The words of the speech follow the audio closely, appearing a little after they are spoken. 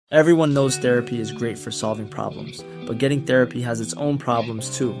Everyone knows therapy is great for solving problems, but getting therapy has its own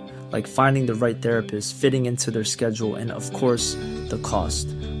problems too, like finding the right therapist, fitting into their schedule, and of course, the cost.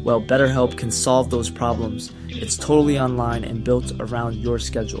 Well, BetterHelp can solve those problems. It's totally online and built around your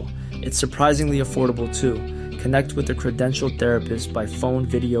schedule. It's surprisingly affordable too. Connect with a credentialed therapist by phone,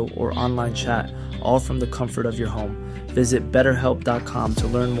 video, or online chat, all from the comfort of your home. Visit BetterHelp.com to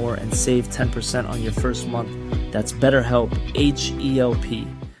learn more and save 10% on your first month. That's BetterHelp, H-E-L-P.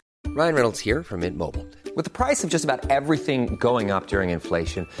 Ryan Reynolds here from Mint Mobile. With the price of just about everything going up during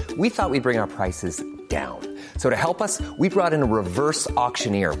inflation, we thought we'd bring our prices down. So to help us, we brought in a reverse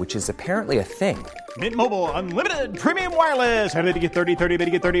auctioneer, which is apparently a thing. Mint Mobile Unlimited Premium Wireless. How to get 30, 30, how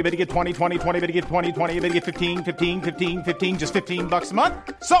to get 30, how to get 20, 20, 20, how to get 20, 20, how to get 15, 15, 15, 15, just $15 a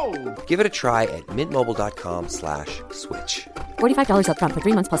month? Sold! Give it a try at mintmobile.com/switch. $45 up front for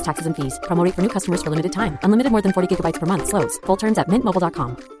 3 months plus taxes and fees. Promo rate for new customers for limited time. Unlimited more than 40 gigabytes per month. Slows full terms at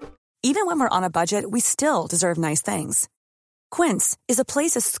mintmobile.com. Even when we're on a budget, we still deserve nice things. Quince is a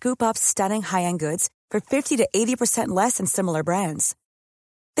place to scoop up stunning high-end goods for 50 to 80% less than similar brands.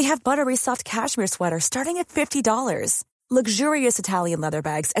 They have buttery soft cashmere sweaters starting at $50, luxurious Italian leather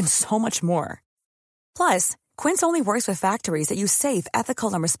bags, and so much more. Plus, Quince only works with factories that use safe,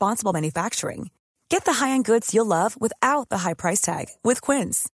 ethical, and responsible manufacturing. Get the high-end goods you'll love without the high price tag with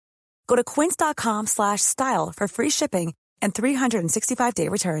Quince. Go to quince.com/style for free shipping and 365-day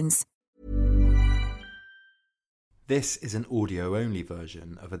returns. This is an audio-only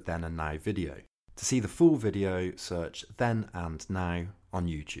version of a Then and Now video. To see the full video, search Then and Now on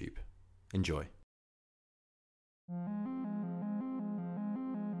YouTube. Enjoy.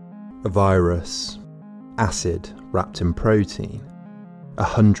 A virus, acid wrapped in protein,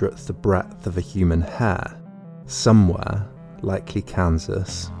 100th the breadth of a human hair, somewhere, likely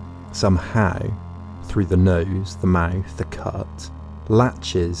Kansas, somehow, through the nose, the mouth, the cut,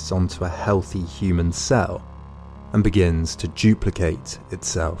 latches onto a healthy human cell and begins to duplicate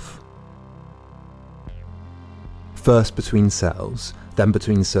itself. First between cells, then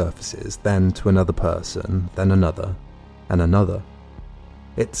between surfaces, then to another person, then another, and another.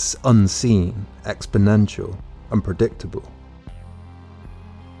 It's unseen, exponential, unpredictable.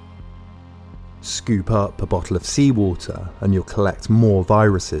 Scoop up a bottle of seawater and you'll collect more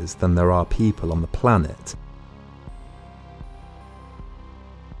viruses than there are people on the planet.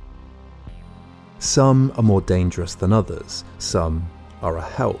 Some are more dangerous than others, some are a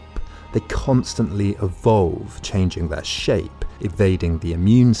help. They constantly evolve, changing their shape, evading the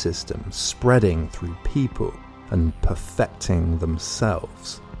immune system, spreading through people, and perfecting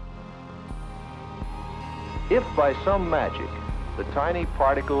themselves. If by some magic the tiny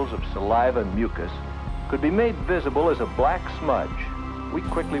particles of saliva and mucus could be made visible as a black smudge, we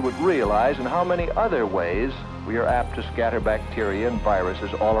quickly would realize in how many other ways we are apt to scatter bacteria and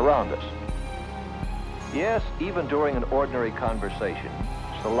viruses all around us. Yes, even during an ordinary conversation,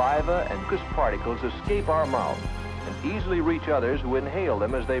 saliva and mucus particles escape our mouth and easily reach others who inhale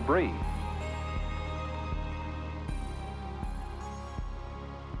them as they breathe.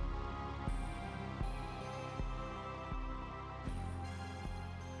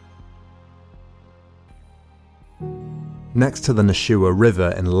 Next to the Nashua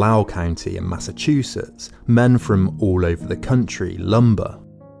River in Loudoun County in Massachusetts, men from all over the country lumber.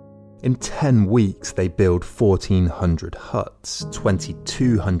 In 10 weeks, they build 1,400 huts,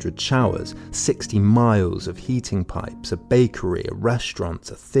 2,200 showers, 60 miles of heating pipes, a bakery, a restaurant,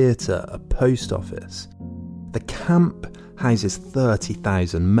 a theatre, a post office. The camp houses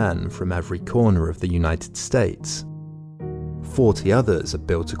 30,000 men from every corner of the United States. 40 others are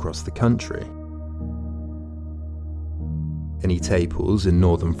built across the country. In Étaples in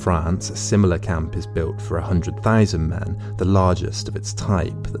northern France, a similar camp is built for 100,000 men, the largest of its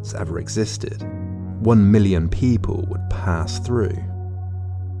type that's ever existed. 1 million people would pass through.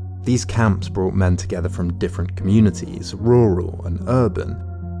 These camps brought men together from different communities, rural and urban.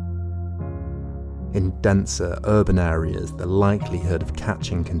 In denser urban areas, the likelihood of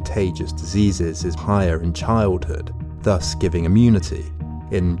catching contagious diseases is higher in childhood, thus giving immunity.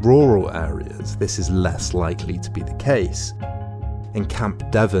 In rural areas, this is less likely to be the case. In Camp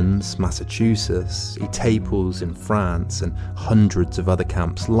Devens, Massachusetts, Étaples in France, and hundreds of other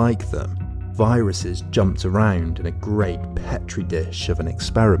camps like them, viruses jumped around in a great petri dish of an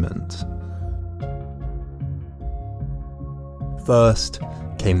experiment. First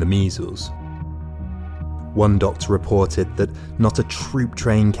came the measles. One doctor reported that not a troop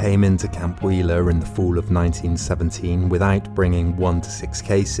train came into Camp Wheeler in the fall of 1917 without bringing 1 to 6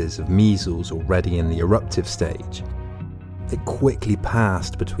 cases of measles already in the eruptive stage. It quickly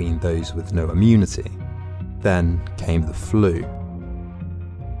passed between those with no immunity. Then came the flu.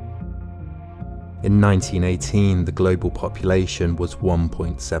 In 1918, the global population was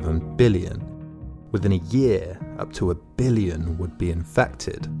 1.7 billion. Within a year, up to 1 billion would be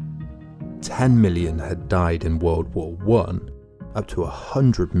infected. 10 million had died in World War I. Up to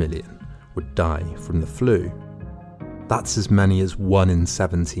 100 million would die from the flu. That's as many as 1 in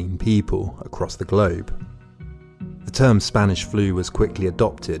 17 people across the globe. The term Spanish flu was quickly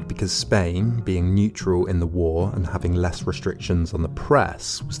adopted because Spain, being neutral in the war and having less restrictions on the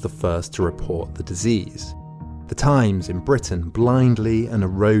press, was the first to report the disease. The Times in Britain blindly and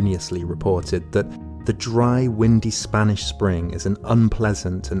erroneously reported that the dry, windy Spanish spring is an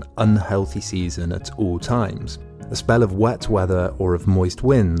unpleasant and unhealthy season at all times. A spell of wet weather or of moist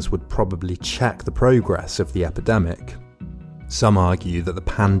winds would probably check the progress of the epidemic. Some argue that the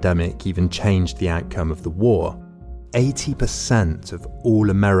pandemic even changed the outcome of the war. 80% of all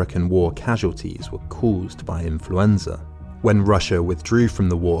American war casualties were caused by influenza. When Russia withdrew from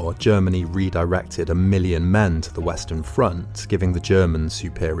the war, Germany redirected 1 million men to the Western Front, giving the Germans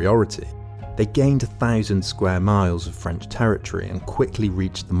superiority. They gained 1,000 square miles of French territory and quickly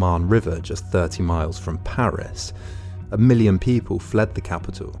reached the Marne River just 30 miles from Paris. 1 million people fled the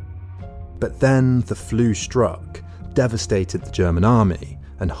capital. But then the flu struck, devastated the German army,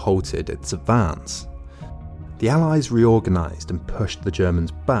 and halted its advance. The Allies reorganised and pushed the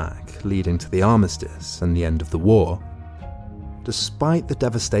Germans back, leading to the armistice and the end of the war. Despite the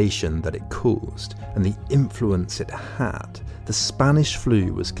devastation that it caused and the influence it had, the Spanish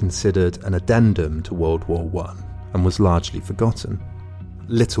flu was considered an addendum to World War I and was largely forgotten.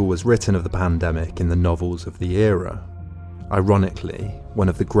 Little was written of the pandemic in the novels of the era. Ironically, one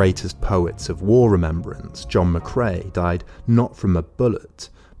of the greatest poets of war remembrance, John McCrae, died not from a bullet,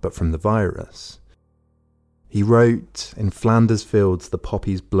 but from the virus. He wrote, "In Flanders fields the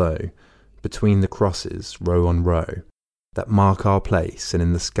poppies blow, between the crosses, row on row, that mark our place, and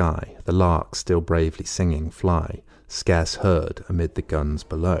in the sky the larks still bravely singing fly, scarce heard amid the guns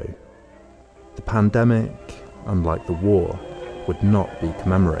below." The pandemic, unlike the war, would not be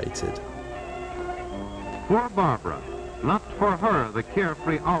commemorated. For Barbara, not for her the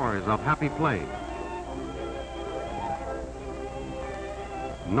carefree hours of happy play,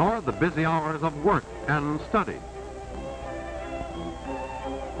 nor the busy hours of work and study.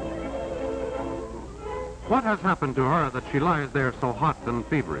 What has happened to her that she lies there so hot and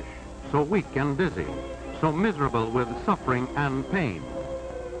feverish, so weak and dizzy, so miserable with suffering and pain?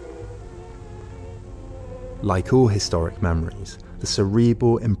 Like all historic memories, the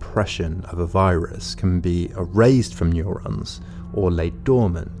cerebral impression of a virus can be erased from neurons or laid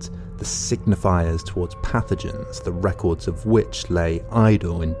dormant, the signifiers towards pathogens, the records of which lay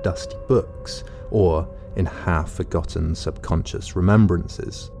idle in dusty books or in half-forgotten subconscious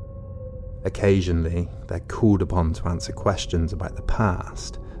remembrances. Occasionally, they're called upon to answer questions about the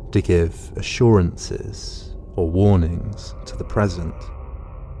past, to give assurances or warnings to the present.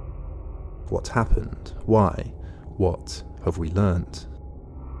 What happened? Why? What have we learnt?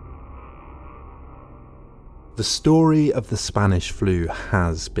 The story of the Spanish flu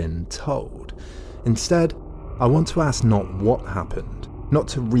has been told. Instead, I want to ask not what happened, not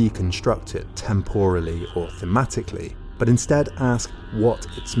to reconstruct it temporally or thematically, but instead ask what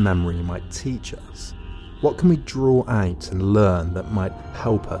its memory might teach us. What can we draw out and learn that might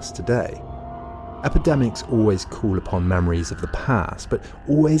help us today? Epidemics always call upon memories of the past, but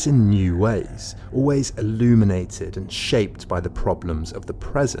always in new ways, always illuminated and shaped by the problems of the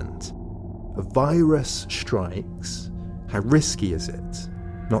present. A virus strikes. How risky is it?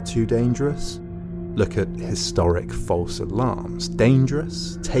 Not too dangerous? Look at historic false alarms.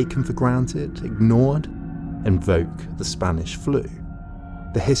 Dangerous? Taken for granted? Ignored? Invoke the Spanish flu.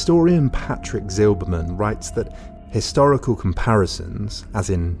 The historian Patrick Zilberman writes that historical comparisons, as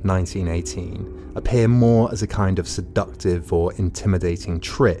in 1918, appear more as a kind of seductive or intimidating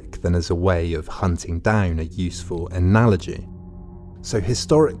trick than as a way of hunting down a useful analogy. So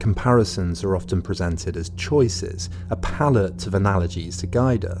historic comparisons are often presented as choices, a palette of analogies to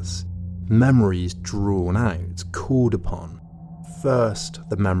guide us. Memories drawn out, called upon. First,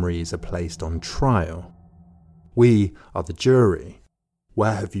 the memories are placed on trial. We are the jury.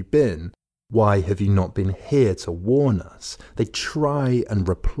 Where have you been? Why have you not been here to warn us? They try and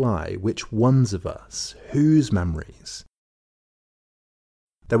reply, which ones of us, whose memories?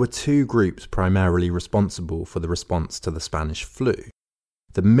 There were two groups primarily responsible for the response to the Spanish flu: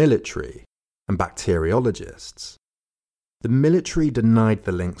 the military and bacteriologists. The military denied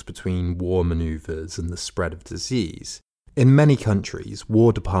the links between war manoeuvres and the spread of disease. In many countries,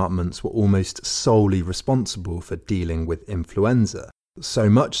 war departments were almost solely responsible for dealing with influenza, so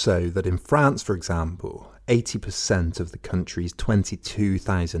much so that in France, for example, 80% of the country's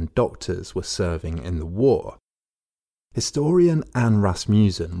 22,000 doctors were serving in the war. Historian Anne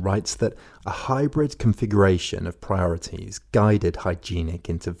Rasmussen writes that a hybrid configuration of priorities guided hygienic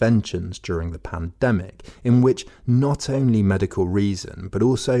interventions during the pandemic, in which not only medical reason but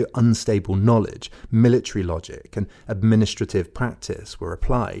also unstable knowledge, military logic and administrative practice were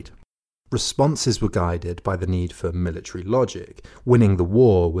applied. Responses were guided by the need for military logic. Winning the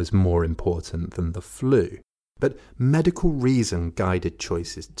war was more important than the flu. But medical reason guided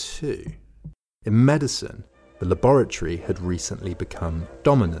choices too. In medicine, the laboratory had recently become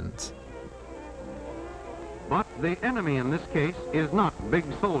dominant. But the enemy in this case is not big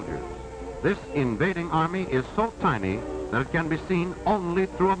soldiers. This invading army is so tiny that it can be seen only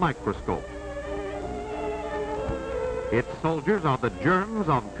through a microscope. Its soldiers are the germs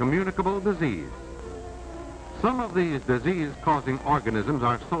of communicable disease. Some of these disease-causing organisms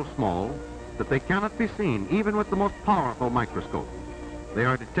are so small that they cannot be seen even with the most powerful microscope. They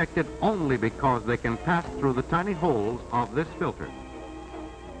are detected only because they can pass through the tiny holes of this filter.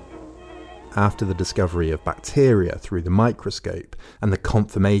 After the discovery of bacteria through the microscope and the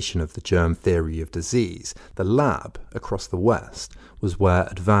confirmation of the germ theory of disease, the lab across the West was where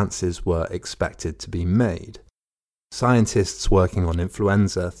advances were expected to be made. Scientists working on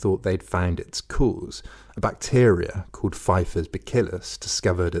influenza thought they'd found its cause, a bacteria called Pfeiffer's bacillus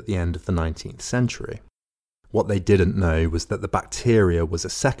discovered at the end of the 19th century. What they didn't know was that the bacteria was a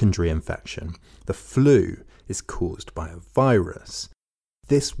secondary infection. The flu is caused by a virus.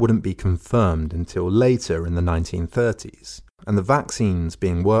 This wouldn't be confirmed until later in the 1930s, and the vaccines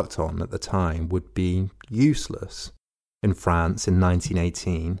being worked on at the time would be useless. In France in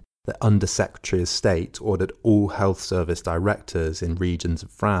 1918, the Undersecretary of State ordered all health service directors in regions of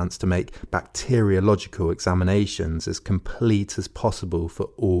France to make bacteriological examinations as complete as possible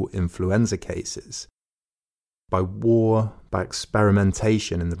for all influenza cases. By war, by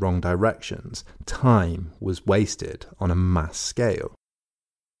experimentation in the wrong directions, time was wasted on a mass scale.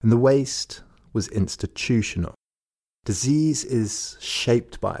 And the waste was institutional. Disease is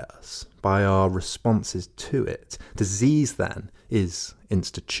shaped by us, by our responses to it. Disease, then, is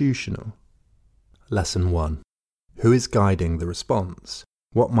institutional. Lesson 1. Who is guiding the response?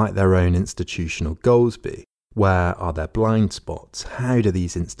 What might their own institutional goals be? Where are their blind spots? How do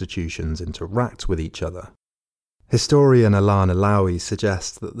these institutions interact with each other? Historian Ilan Alawi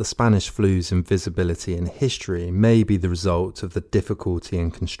suggests that the Spanish flu's invisibility in history may be the result of the difficulty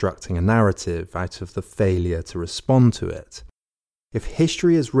in constructing a narrative out of the failure to respond to it. If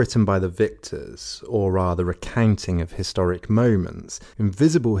history is written by the victors, or are the recounting of historic moments,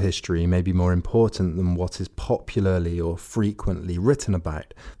 invisible history may be more important than what is popularly or frequently written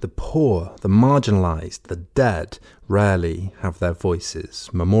about. The poor, the marginalised, the dead rarely have their voices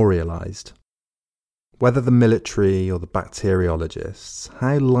memorialised. Whether the military or the bacteriologists,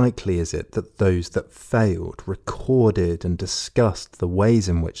 how likely is it that those that failed recorded and discussed the ways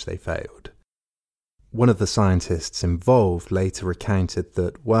in which they failed? One of the scientists involved later recounted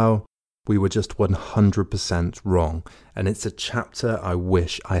that, well, we were just 100% wrong, and it's a chapter I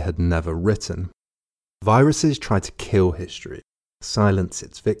wish I had never written. Viruses try to kill history, silence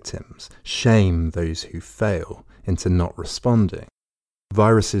its victims, shame those who fail into not responding.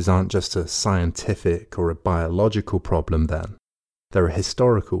 Viruses aren't just a scientific or a biological problem then, they're a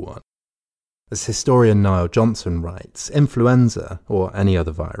historical one. As historian Niall Johnson writes, influenza, or any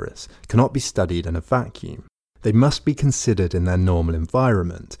other virus, cannot be studied in a vacuum. They must be considered in their normal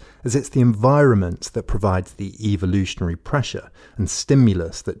environment, as it's the environment that provides the evolutionary pressure and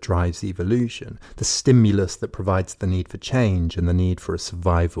stimulus that drives evolution, the stimulus that provides the need for change and the need for a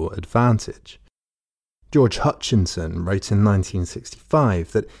survival advantage. George Hutchinson wrote in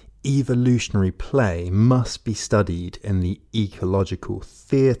 1965 that evolutionary play must be studied in the ecological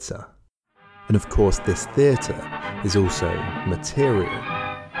theatre. And of course, this theatre is also material.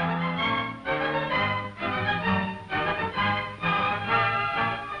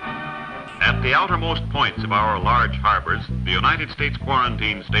 At the outermost points of our large harbors, the United States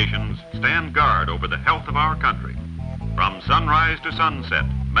quarantine stations stand guard over the health of our country. From sunrise to sunset,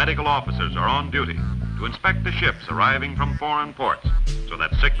 medical officers are on duty to inspect the ships arriving from foreign ports so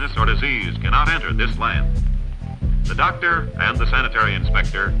that sickness or disease cannot enter this land. The doctor and the sanitary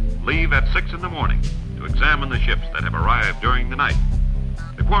inspector leave at 6 in the morning to examine the ships that have arrived during the night.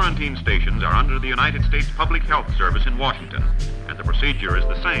 The quarantine stations are under the United States Public Health Service in Washington, and the procedure is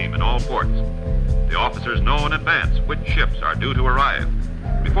the same in all ports. The officers know in advance which ships are due to arrive.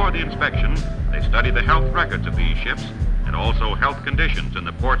 Before the inspection, they study the health records of these ships and also health conditions in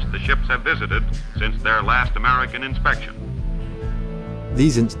the ports the ships have visited since their last American inspection.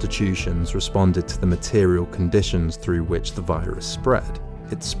 These institutions responded to the material conditions through which the virus spread.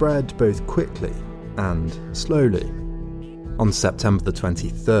 It spread both quickly and slowly. On September the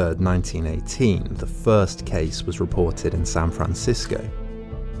 23rd, 1918, the first case was reported in San Francisco.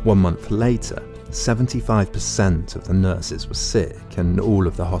 1 month later, 75% of the nurses were sick and all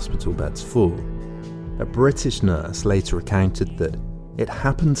of the hospital beds full. A British nurse later recounted that it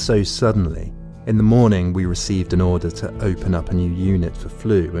happened so suddenly. In the morning, we received an order to open up a new unit for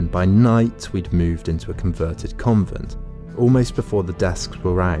flu, and by night, we'd moved into a converted convent. Almost before the desks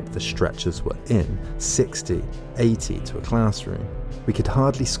were out, the stretchers were in, 60, 80 to a classroom. We could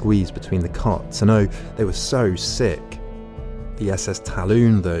hardly squeeze between the cots, and oh, they were so sick. The SS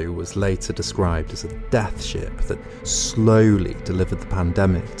Talon, though, was later described as a death ship that slowly delivered the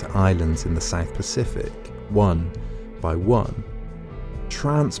pandemic to islands in the South Pacific, one by one.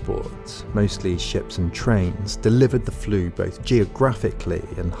 Transport, mostly ships and trains, delivered the flu both geographically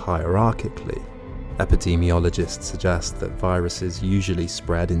and hierarchically. Epidemiologists suggest that viruses usually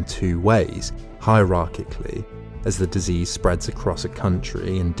spread in two ways: hierarchically, as the disease spreads across a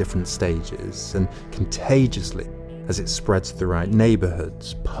country in different stages, and contagiously, as it spreads throughout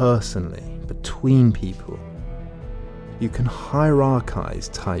neighbourhoods, personally, between people. You can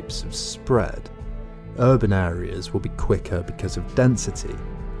hierarchize types of spread. Urban areas will be quicker because of density.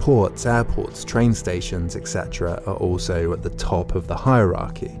 Ports, airports, train stations, etc. are also at the top of the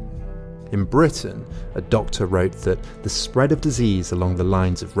hierarchy. In Britain, a doctor wrote that the spread of disease along the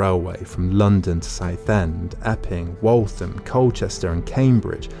lines of railway from London to Southend, Epping, Waltham, Colchester and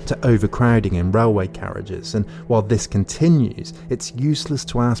Cambridge to overcrowding in railway carriages, and while this continues, it's useless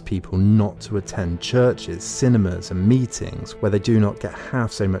to ask people not to attend churches, cinemas and meetings where they do not get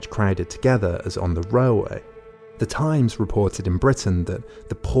half so much crowded together as on the railway. The Times reported in Britain that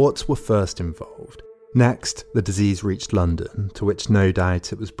the ports were first involved. Next, the disease reached London, to which no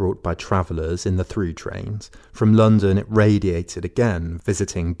doubt it was brought by travellers in the through trains. From London it radiated again,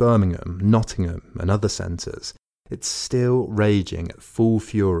 visiting Birmingham, Nottingham and other centres. It's still raging at full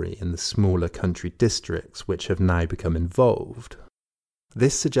fury in the smaller country districts which have now become involved.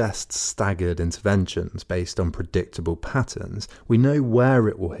 This suggests staggered interventions based on predictable patterns. We know where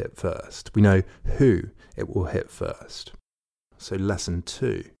it will hit first. We know who it will hit first. So lesson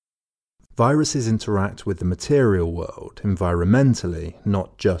 2. Viruses interact with the material world, environmentally,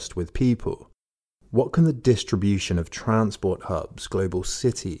 not just with people. What can the distribution of transport hubs, global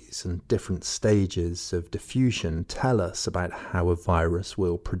cities, and different stages of diffusion tell us about how a virus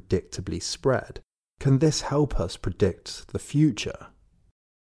will predictably spread? Can this help us predict the future?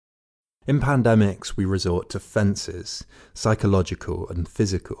 In pandemics, we resort to fences, psychological and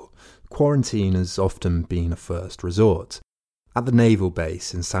physical. Quarantine has often been a first resort. At the naval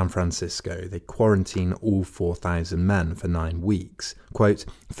base in San Francisco, they quarantine all 4,000 men for 9 weeks, quote,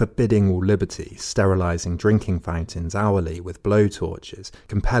 forbidding all liberty, sterilising drinking fountains hourly with blowtorches,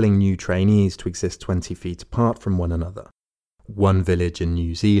 compelling new trainees to exist 20 feet apart from one another. One village in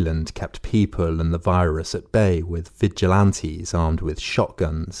New Zealand kept people and the virus at bay with vigilantes armed with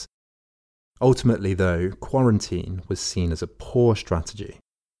shotguns. Ultimately, though, quarantine was seen as a poor strategy.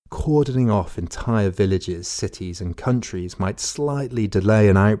 Cordoning off entire villages, cities and countries might slightly delay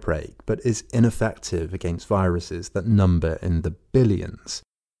an outbreak, but is ineffective against viruses that number in the billions.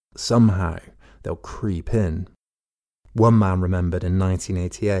 Somehow, they'll creep in. One man remembered in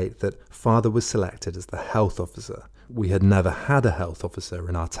 1988 that father was selected as the health officer. We had never had a health officer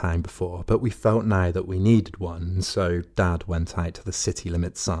in our town before, but we felt now that we needed one, and so Dad went out to the city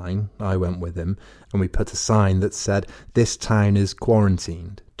limit sign, I went with him, and we put a sign that said, "This town is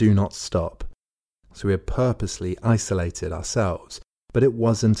quarantined, do not stop." So we had purposely isolated ourselves, but it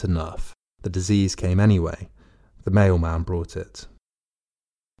wasn't enough. The disease came anyway. The mailman brought it.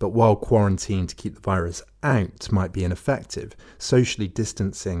 But while quarantine to keep the virus out might be ineffective, socially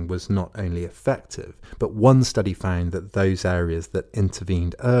distancing was not only effective, but one study found that those areas that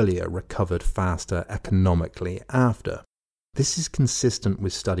intervened earlier recovered faster economically after. This is consistent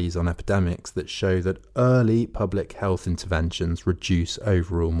with studies on epidemics that show that early public health interventions reduce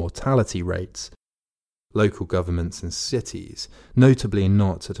overall mortality rates. Local governments and cities, notably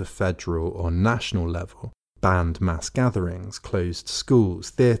not at a federal or national level, banned mass gatherings, closed schools,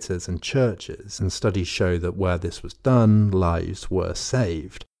 theatres and churches, and studies show that where this was done, lives were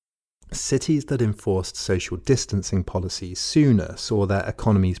saved. Cities that enforced social distancing policies sooner saw their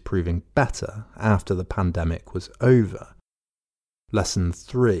economies proving better after the pandemic was over. Lesson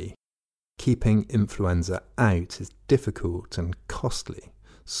 3. Keeping influenza out is difficult and costly.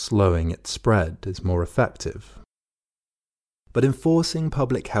 Slowing its spread is more effective. But enforcing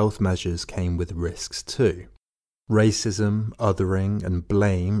public health measures came with risks too. Racism, othering, and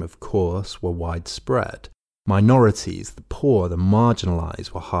blame, of course, were widespread. Minorities, the poor, the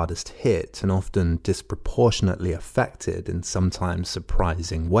marginalised were hardest hit and often disproportionately affected in sometimes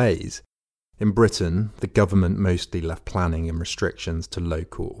surprising ways. In Britain, the government mostly left planning and restrictions to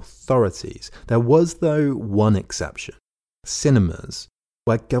local authorities. There was, though, one exception: cinemas,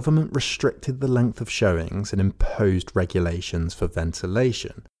 where government restricted the length of showings and imposed regulations for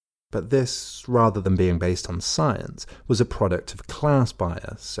ventilation. But this, rather than being based on science, was a product of class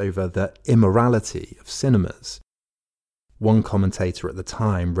bias over the immorality of cinemas. One commentator at the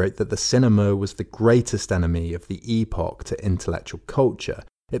time wrote that the cinema was the greatest enemy of the epoch to intellectual culture,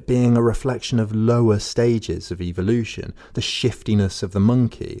 it being a reflection of lower stages of evolution, the shiftiness of the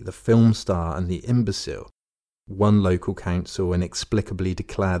monkey, the film star and the imbecile. One local council inexplicably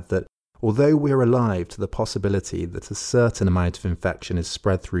declared that although we're alive to the possibility that a certain amount of infection is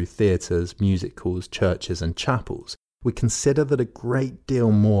spread through theatres, music halls, churches and chapels, we consider that a great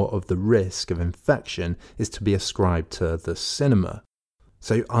deal more of the risk of infection is to be ascribed to the cinema.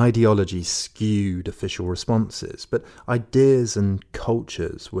 So ideology skewed official responses, but ideas and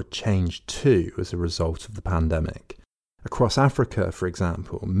cultures were changed too as a result of the pandemic. Across Africa, for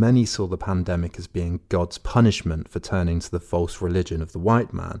example, many saw the pandemic as being God's punishment for turning to the false religion of the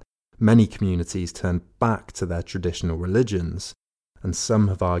white man. Many communities turned back to their traditional religions, and some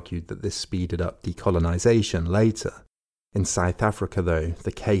have argued that this speeded up decolonisation later. In South Africa, though,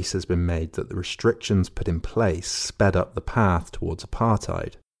 the case has been made that the restrictions put in place sped up the path towards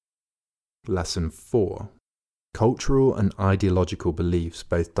apartheid. Lesson 4. Cultural and ideological beliefs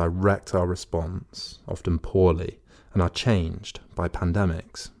both direct our response, often poorly, and are changed by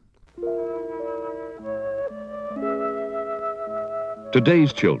pandemics.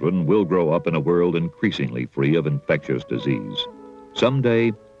 Today's children will grow up in a world increasingly free of infectious disease.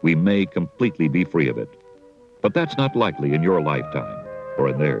 Someday, we may completely be free of it. But that's not likely in your lifetime or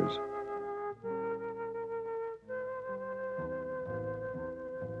in theirs.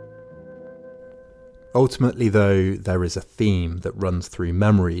 Ultimately, though, there is a theme that runs through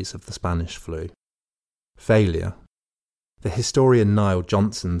memories of the Spanish flu. Failure. The historian Niall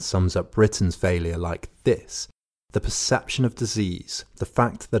Johnson sums up Britain's failure like this: the perception of disease, the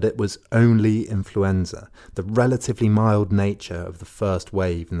fact that it was only influenza, the relatively mild nature of the first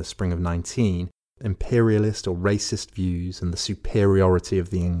wave in the spring of 19, imperialist or racist views and the superiority of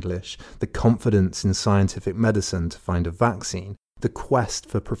the English, the confidence in scientific medicine to find a vaccine, the quest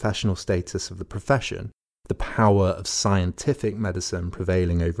for professional status of the profession, the power of scientific medicine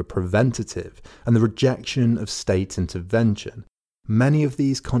prevailing over preventative, and the rejection of state intervention. Many of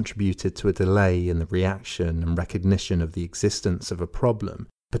these contributed to a delay in the reaction and recognition of the existence of a problem,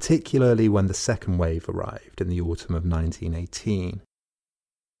 particularly when the second wave arrived in the autumn of 1918.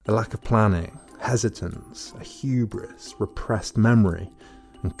 A lack of planning, hesitance, a hubris, repressed memory,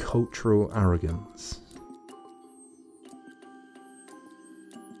 and cultural arrogance.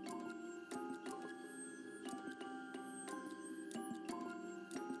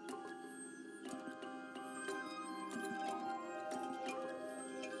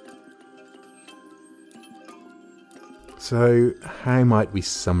 So, how might we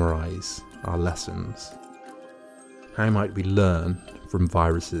summarise our lessons? How might we learn from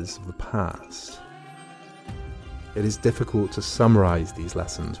viruses of the past? It is difficult to summarise these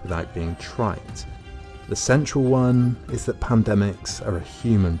lessons without being trite. The central one is that pandemics are a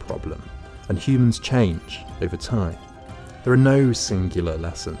human problem, and humans change over time. There are no singular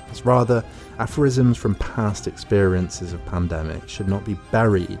lessons. Rather, aphorisms from past experiences of pandemics should not be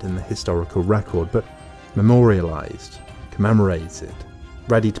buried in the historical record, but memorialised, commemorated,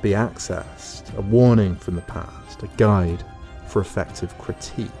 ready to be accessed, a warning from the past, a guide for effective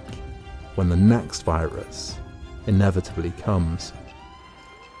critique when the next virus inevitably comes.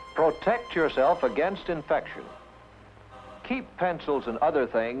 Protect yourself against infection. Keep pencils and other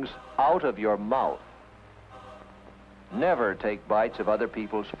things out of your mouth. Never take bites of other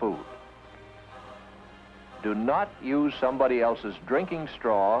people's food. Do not use somebody else's drinking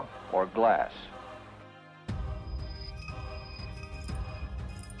straw or glass.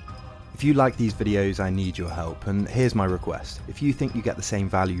 If you like these videos, I need your help, and here's my request. If you think you get the same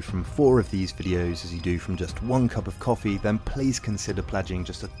value from 4 of these videos as you do from just 1 cup of coffee, then please consider pledging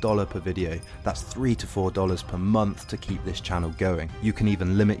just $1 per video. That's $3 to $4 per month to keep this channel going. You can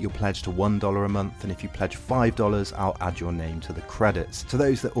even limit your pledge to $1 a month, and if you pledge $5, I'll add your name to the credits. To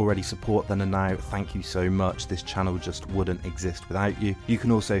those that already support Then and Now, thank you so much. This channel just wouldn't exist without you. You can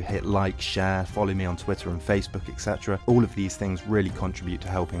also hit like, share, follow me on Twitter and Facebook, etc. All of these things really contribute to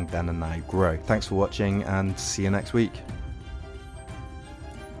helping Then and Now grow. Thanks for watching, and see you next week.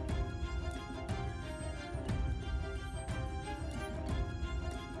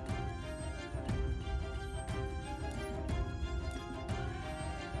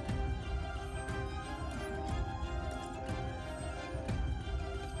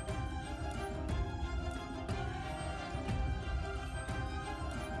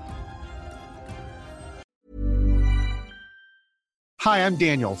 Hi, I'm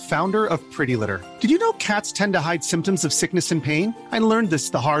Daniel, founder of Pretty Litter. Did you know cats tend to hide symptoms of sickness and pain? I learned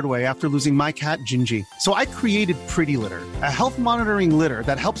this the hard way after losing my cat, Gingy. So I created Pretty Litter, a health monitoring litter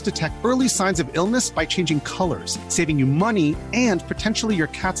that helps detect early signs of illness by changing colors, saving you money and potentially your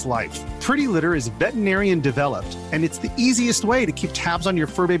cat's life. Pretty Litter is veterinarian developed, and it's the easiest way to keep tabs on your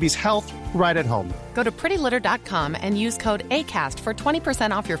fur baby's health right at home. Go to prettylitter.com and use code ACAST for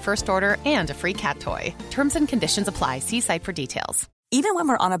 20% off your first order and a free cat toy. Terms and conditions apply. See site for details. Even when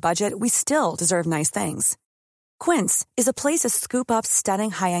we're on a budget, we still deserve nice things. Quince is a place to scoop up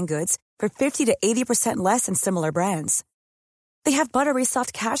stunning high-end goods for 50 to 80% less than similar brands. They have buttery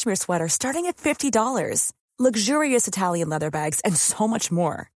soft cashmere sweaters starting at $50, luxurious Italian leather bags, and so much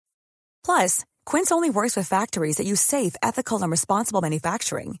more. Plus, Quince only works with factories that use safe, ethical, and responsible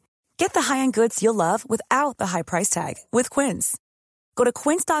manufacturing. Get the high-end goods you'll love without the high price tag with Quince. Go to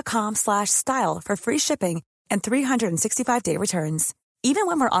quince.com/style for free shipping and 365-day returns. Even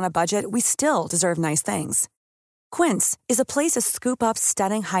when we're on a budget, we still deserve nice things. Quince is a place to scoop up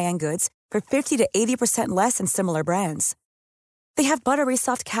stunning high-end goods for 50 to 80% less than similar brands. They have buttery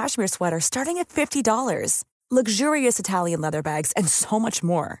soft cashmere sweaters starting at $50, luxurious Italian leather bags, and so much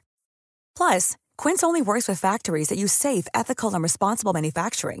more. Plus, Quince only works with factories that use safe, ethical, and responsible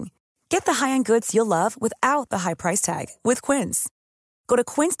manufacturing. Get the high-end goods you'll love without the high price tag with Quince. Go to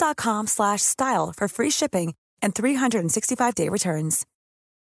quince.com/style for free shipping and 365-day returns.